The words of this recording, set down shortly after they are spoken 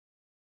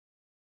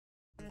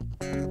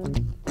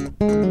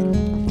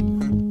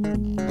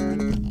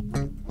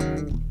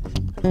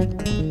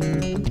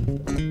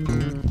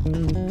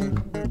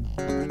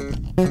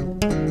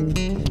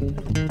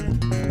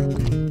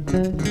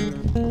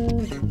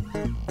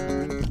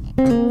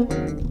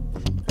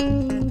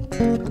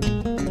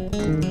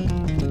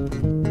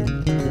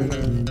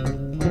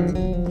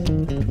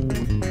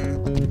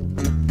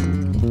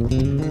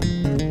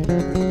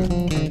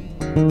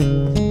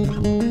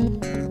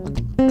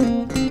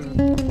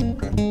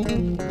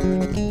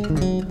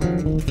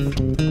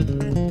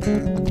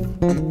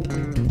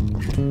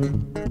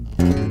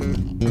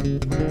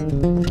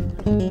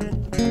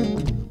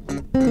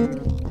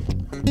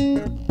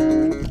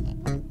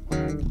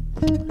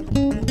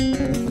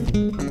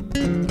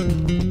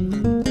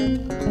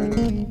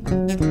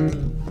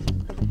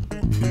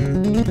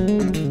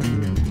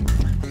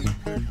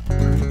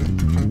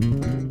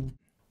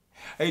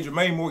Hey,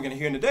 Jermaine Morgan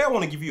here, and today I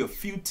want to give you a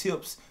few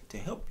tips to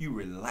help you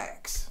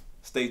relax.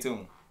 Stay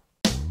tuned.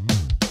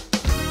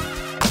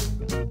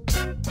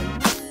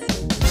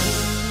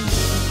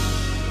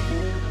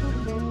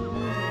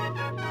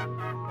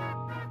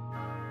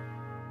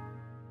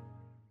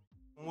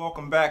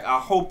 Welcome back. I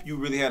hope you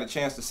really had a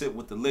chance to sit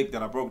with the lick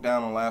that I broke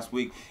down on last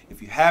week.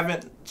 If you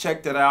haven't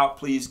checked it out,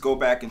 please go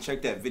back and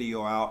check that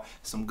video out.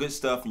 Some good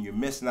stuff and you're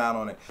missing out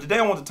on it. Today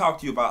I want to talk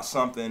to you about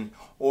something,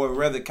 or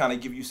rather kind of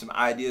give you some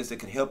ideas that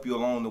can help you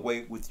along the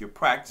way with your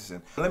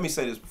practicing. Let me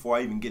say this before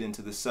I even get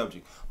into this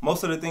subject.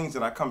 Most of the things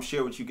that I come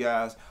share with you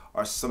guys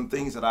are some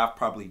things that I've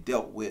probably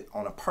dealt with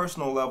on a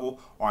personal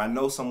level, or I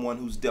know someone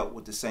who's dealt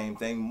with the same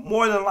thing.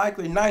 More than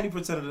likely,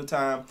 90% of the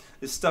time,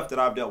 it's stuff that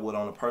I've dealt with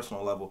on a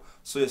personal level.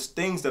 So it's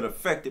things that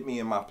affected me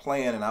in my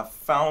playing, and I've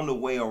found a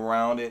way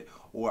around it,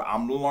 or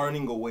I'm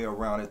learning a way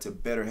around it to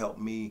better help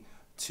me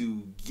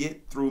to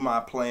get through my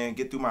playing,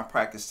 get through my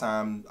practice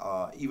time,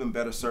 even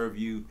better serve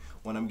you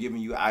when I'm giving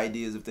you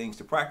ideas of things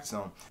to practice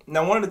on.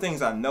 Now, one of the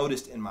things I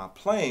noticed in my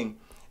playing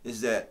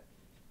is that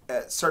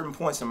at certain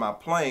points in my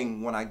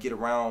playing, when I get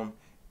around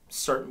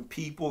certain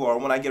people, or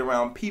when I get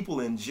around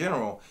people in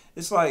general,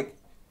 it's like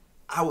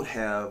I would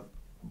have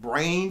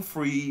brain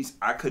freeze.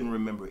 I couldn't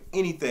remember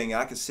anything.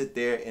 I could sit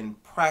there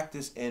and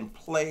practice and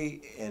play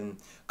and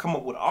come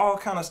up with all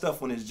kind of stuff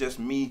when it's just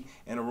me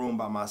in a room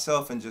by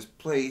myself and just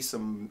play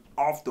some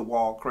off the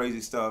wall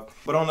crazy stuff.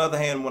 But on the other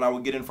hand, when I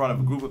would get in front of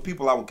a group of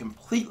people, I would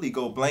completely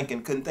go blank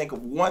and couldn't think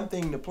of one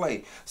thing to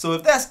play. So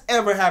if that's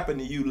ever happened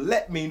to you,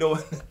 let me know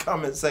in the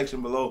comment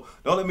section below.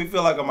 Don't let me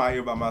feel like I'm out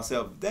here by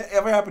myself. If that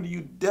ever happened to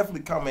you,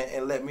 definitely comment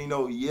and let me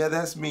know. Yeah,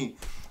 that's me.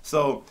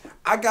 So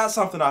I got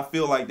something I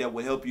feel like that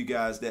would help you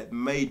guys that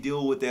may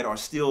deal with that or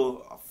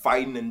still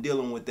fighting and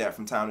dealing with that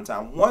from time to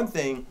time. One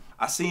thing,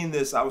 I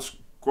was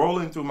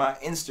scrolling through my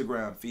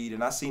Instagram feed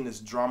and I seen this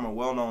drummer,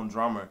 well-known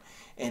drummer,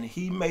 and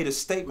he made a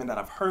statement that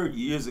I've heard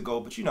years ago,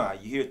 but you know how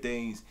you hear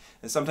things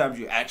and sometimes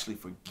you actually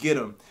forget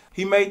them.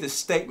 He made this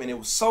statement. It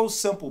was so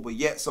simple but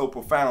yet so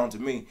profound to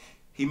me.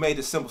 He made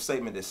a simple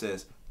statement that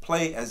says,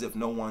 play as if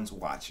no one's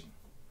watching.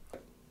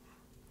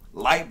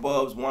 Light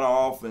bulbs went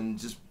off and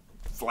just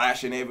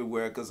flashing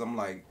everywhere, because I'm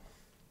like,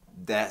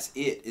 that's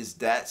it. It's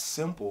that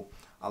simple.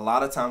 A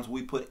lot of times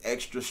we put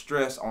extra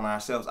stress on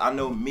ourselves. I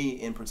know me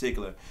in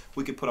particular,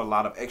 we could put a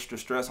lot of extra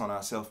stress on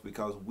ourselves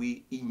because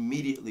we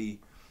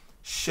immediately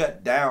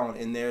shut down,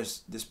 and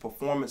there's this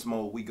performance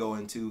mode we go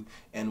into,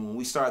 and when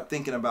we start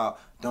thinking about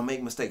don't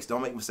make mistakes,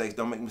 don't make mistakes,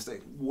 don't make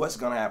mistakes, what's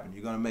gonna happen?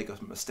 You're gonna make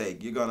a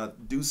mistake. You're gonna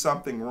do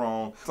something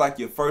wrong. It's like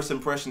your first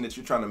impression that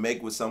you're trying to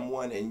make with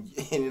someone, and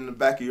in the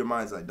back of your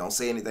mind is like, don't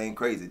say anything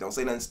crazy, don't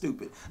say nothing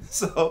stupid.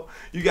 So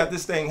you got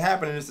this thing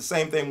happening. It's the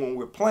same thing when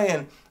we're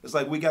playing. It's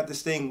like we got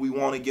this thing, we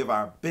want to give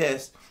our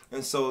best,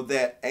 and so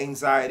that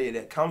anxiety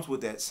that comes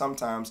with that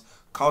sometimes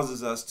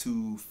causes us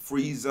to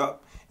freeze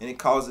up, and it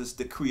causes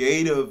the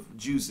creative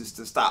juices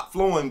to stop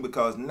flowing,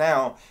 because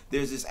now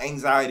there's this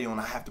anxiety on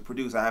I have to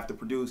produce, I have to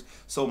produce.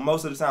 So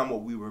most of the time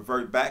what we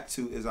revert back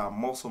to is our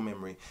muscle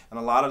memory. And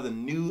a lot of the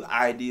new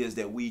ideas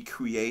that we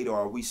create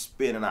or we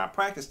spend in our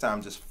practice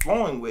time just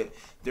flowing with,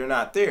 they're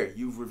not there.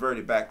 You've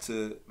reverted back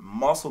to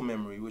muscle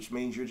memory, which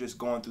means you're just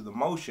going through the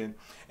motion.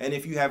 And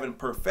if you haven't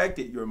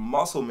perfected your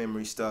muscle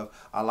memory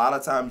stuff, a lot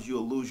of times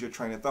you'll lose your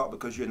train of thought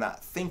because you're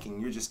not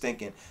thinking. You're just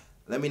thinking,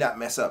 let me not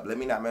mess up, let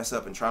me not mess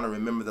up, and trying to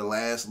remember the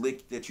last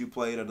lick that you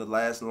played or the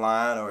last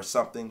line or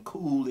something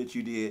cool that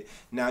you did.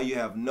 Now you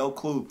have no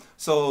clue.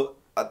 So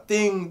a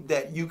thing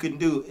that you can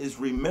do is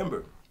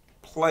remember,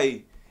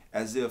 play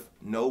as if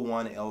no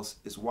one else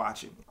is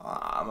watching.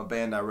 I'm a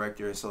band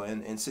director, so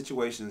in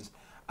situations,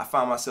 I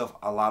find myself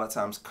a lot of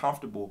times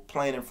comfortable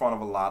playing in front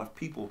of a lot of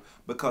people,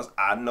 because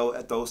I know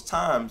at those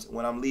times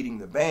when I'm leading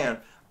the band,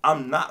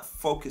 I'm not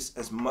focused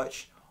as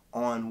much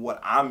on what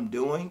I'm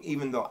doing.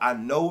 Even though I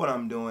know what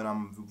I'm doing,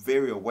 I'm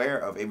very aware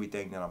of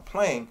everything that I'm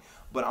playing,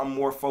 but I'm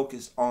more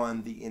focused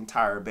on the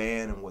entire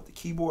band and what the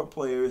keyboard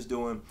player is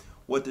doing,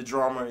 what the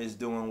drummer is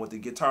doing, what the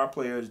guitar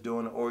player is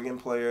doing, the organ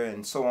player,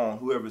 and so on,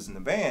 whoever's in the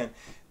band.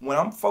 When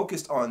I'm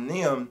focused on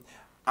them,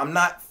 I'm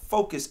not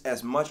focused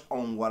as much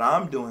on what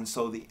I'm doing,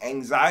 so the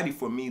anxiety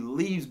for me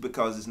leaves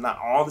because it's not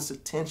all this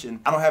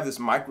attention. I don't have this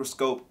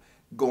microscope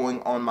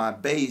going on my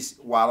bass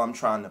while I'm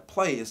trying to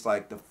play. It's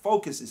like the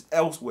focus is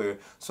elsewhere,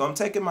 so I'm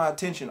taking my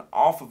attention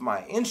off of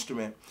my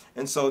instrument.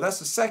 And so that's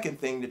the second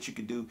thing that you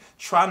could do.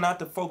 Try not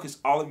to focus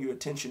all of your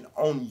attention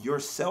on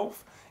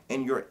yourself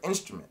and your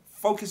instrument.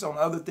 Focus on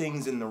other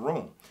things in the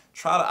room.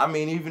 Try to, I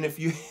mean, even if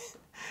you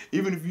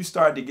even if you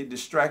start to get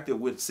distracted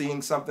with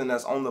seeing something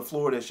that's on the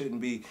floor that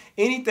shouldn't be,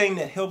 anything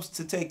that helps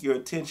to take your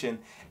attention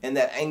and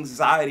that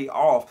anxiety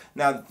off.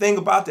 Now, the thing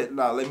about that,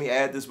 now let me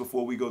add this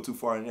before we go too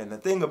far in there. The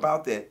thing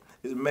about that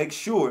is make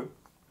sure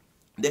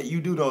that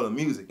you do know the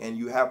music and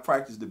you have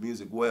practiced the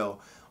music well,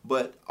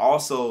 but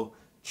also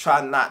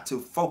try not to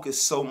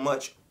focus so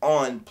much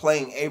on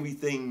playing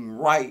everything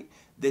right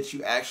that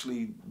you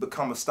actually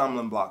become a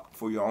stumbling block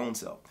for your own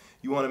self.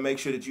 You want to make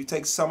sure that you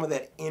take some of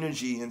that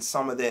energy and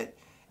some of that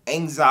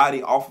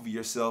anxiety off of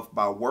yourself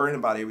by worrying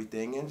about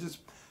everything and just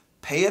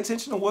pay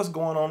attention to what's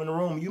going on in the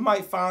room. You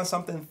might find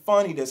something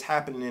funny that's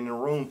happening in the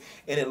room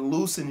and it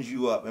loosens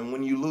you up. And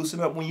when you loosen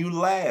up, when you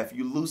laugh,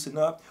 you loosen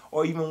up.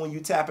 Or even when you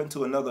tap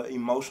into another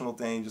emotional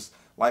thing, just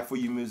like for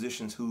you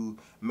musicians who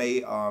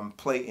may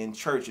play in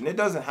church. And it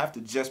doesn't have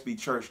to just be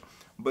church,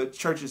 but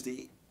church is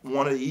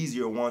one of the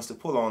easier ones to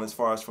pull on as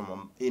far as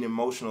from an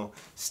emotional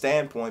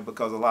standpoint,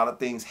 because a lot of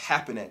things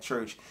happen at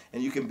church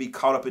and you can be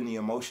caught up in the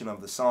emotion of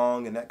the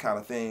song and that kind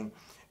of thing,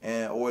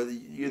 and or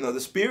the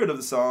spirit of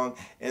the song,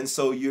 and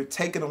so you're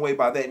taken away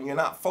by that and you're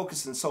not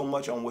focusing so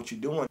much on what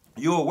you're doing.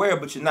 You're aware,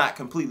 but you're not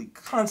completely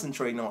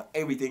concentrating on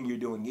everything you're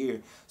doing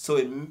here, so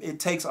it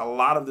takes a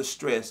lot of the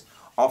stress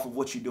off of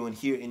what you're doing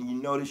here, and you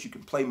notice you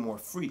can play more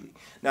freely.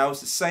 Now, it's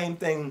the same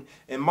thing,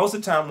 and most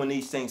of the time when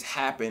these things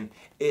happen,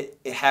 it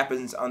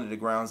happens under the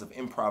grounds of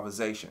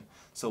improvisation.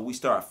 So we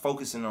start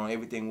focusing on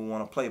everything we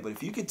want to play. But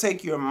if you could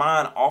take your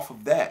mind off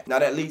of that, now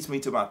that leads me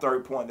to my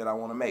third point that I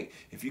want to make.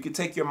 If you could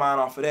take your mind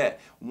off of that,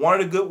 one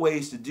of the good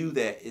ways to do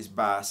that is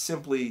by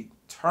simply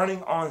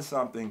turning on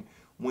something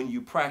when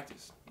you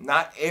practice.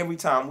 Not every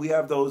time. We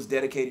have those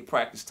dedicated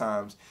practice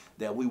times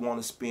that we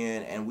want to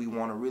spend and we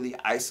want to really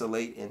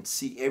isolate and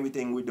see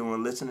everything we're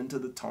doing, listening to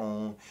the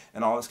tone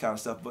and all this kind of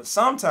stuff. But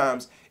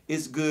sometimes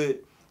it's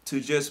good to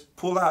just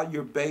pull out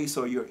your bass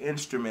or your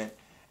instrument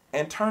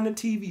and turn the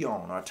TV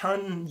on, or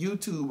turn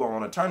YouTube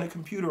on, or turn the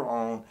computer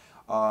on.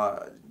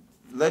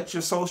 Let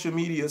your social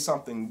media or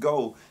something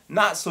go.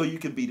 Not so you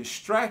can be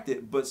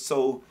distracted, but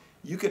so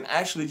you can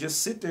actually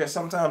just sit there.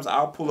 Sometimes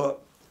I'll pull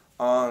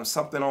up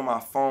something on my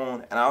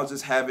phone and I'll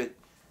just have it,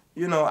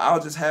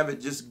 I'll just have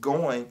it just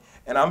going,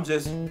 and I'm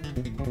just,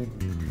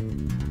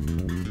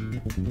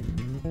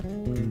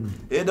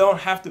 it don't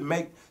have to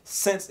make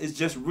sense. It's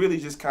just really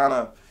just kind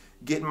of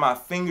getting my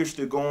fingers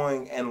to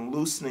going and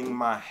loosening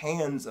my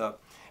hands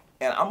up.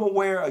 And I'm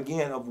aware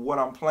again of what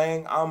I'm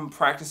playing. I'm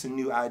practicing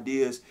new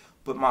ideas,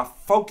 but my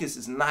focus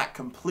is not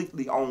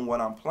completely on what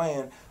I'm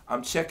playing.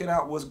 I'm checking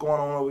out what's going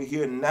on over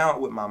here. Now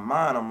with my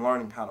mind, I'm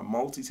learning how to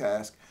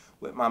multitask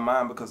with my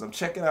mind, because I'm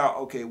checking out,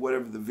 okay,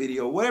 whatever the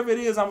video, whatever it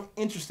is I'm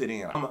interested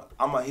in.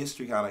 I'm a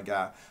history kind of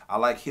guy. I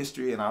like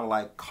history and I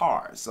like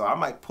cars. So I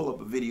might pull up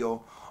a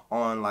video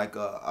on like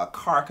a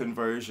car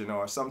conversion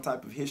or some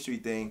type of history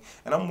thing,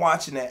 and I'm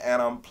watching it and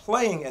I'm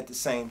playing at the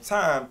same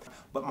time,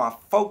 but my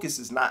focus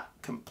is not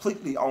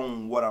completely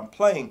on what I'm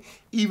playing.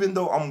 Even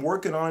though I'm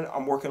working on it,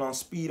 I'm working on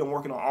speed, I'm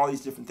working on all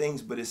these different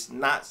things, but it's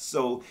not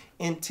so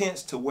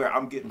intense to where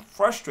I'm getting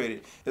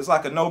frustrated. It's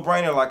like a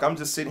no-brainer, like I'm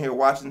just sitting here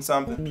watching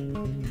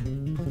something.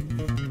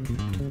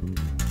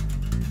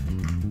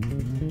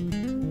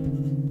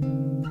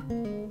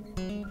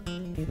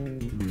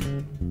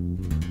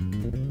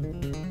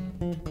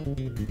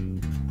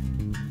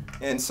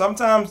 And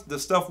sometimes the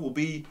stuff will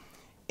be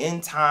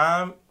in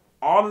time.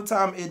 All the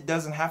time, it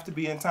doesn't have to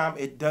be in time.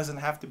 It doesn't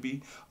have to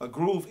be a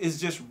groove. It's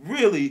just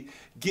really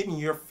getting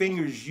your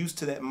fingers used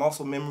to that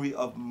muscle memory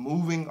of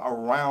moving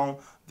around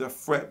the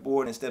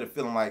fretboard instead of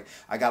feeling like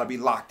I gotta be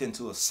locked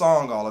into a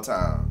song all the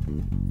time.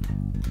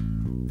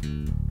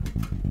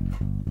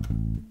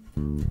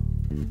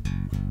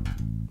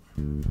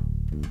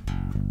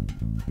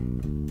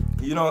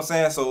 You know what I'm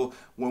saying? So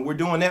when we're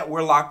doing that,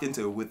 we're locked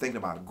into it. We're thinking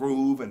about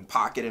groove and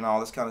pocket and all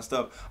this kind of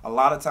stuff. A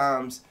lot of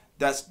times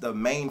that's the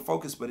main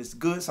focus, but it's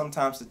good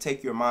sometimes to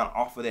take your mind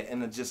off of that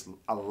and to just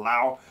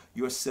allow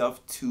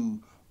yourself to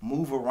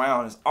move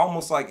around. It's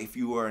almost like if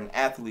you were an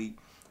athlete,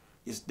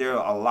 there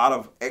are a lot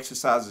of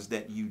exercises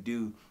that you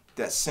do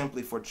that's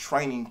simply for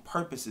training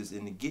purposes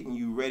and getting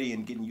you ready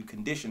and getting you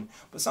conditioned.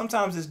 But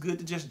sometimes it's good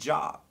to just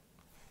jog.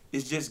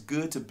 It's just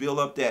good to build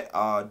up that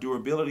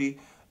durability,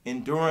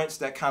 endurance,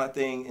 that kind of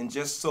thing, and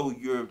just so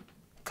you're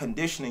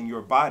conditioning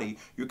your body,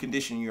 you're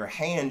conditioning your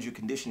hands, you're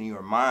conditioning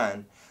your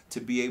mind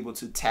to be able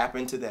to tap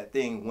into that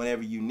thing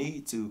whenever you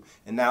need to.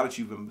 And now that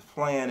you've been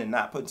playing and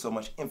not putting so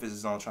much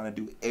emphasis on trying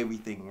to do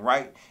everything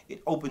right,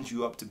 it opens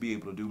you up to be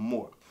able to do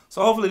more.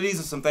 So hopefully these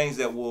are some things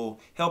that will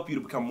help you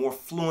to become more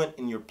fluent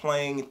in your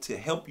playing, to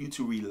help you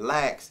to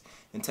relax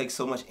and take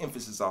so much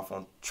emphasis off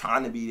on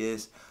trying to be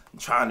this,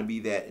 trying to be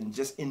that, and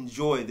just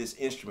enjoy this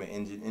instrument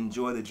and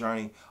enjoy the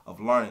journey of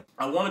learning.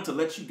 I wanted to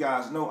let you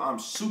guys know I'm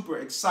super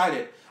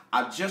excited.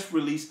 I just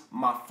released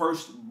my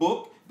first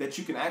book that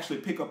you can actually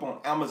pick up on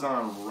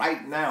Amazon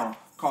right now,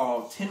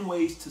 called 10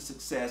 Ways to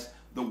Success,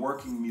 The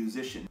Working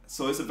Musician.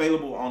 So it's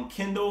available on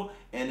Kindle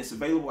and it's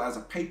available as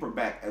a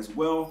paperback as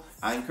well.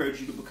 I encourage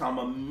you to become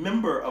a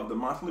member of the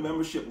monthly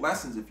membership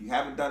lessons if you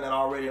haven't done that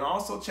already, and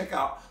also check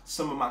out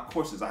some of my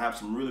courses. I have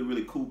some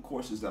really cool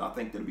courses that I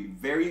think that'll be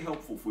very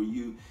helpful for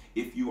you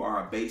if you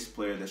are a bass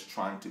player that's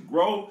trying to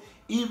grow.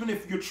 Even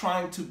if you're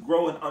trying to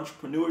grow in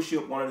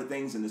entrepreneurship, one of the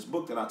things in this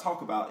book that I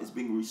talk about is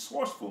being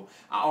resourceful.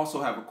 I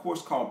also have a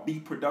course called Be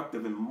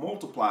Productive and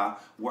Multiply,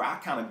 where I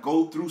kind of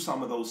go through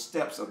some of those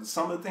steps of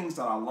some of the things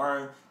that I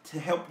learned to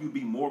help you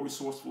be more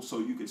resourceful so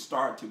you can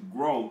start to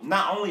grow,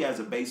 not only as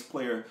a bass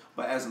player,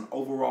 but as an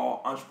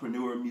overall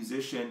entrepreneur,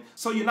 musician.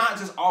 So you're not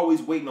just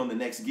always waiting on the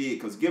next gig,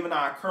 because given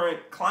our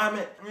current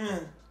climate,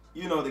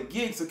 you know, the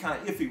gigs are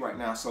kind of iffy right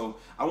now. So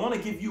I want to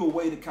give you a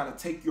way to kind of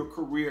take your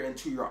career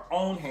into your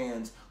own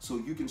hands so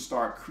you can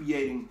start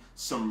creating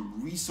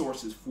some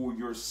resources for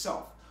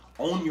yourself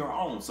on your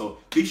own. So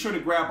be sure to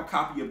grab a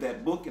copy of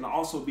that book, and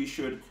also be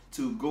sure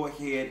to go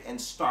ahead and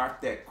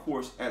start that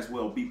course as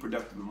well, Be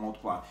Productive and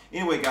Multiply.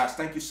 Anyway, guys,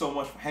 thank you so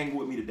much for hanging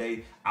with me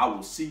today. I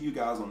will see you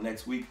guys on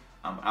next week.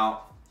 I'm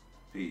out.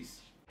 Peace.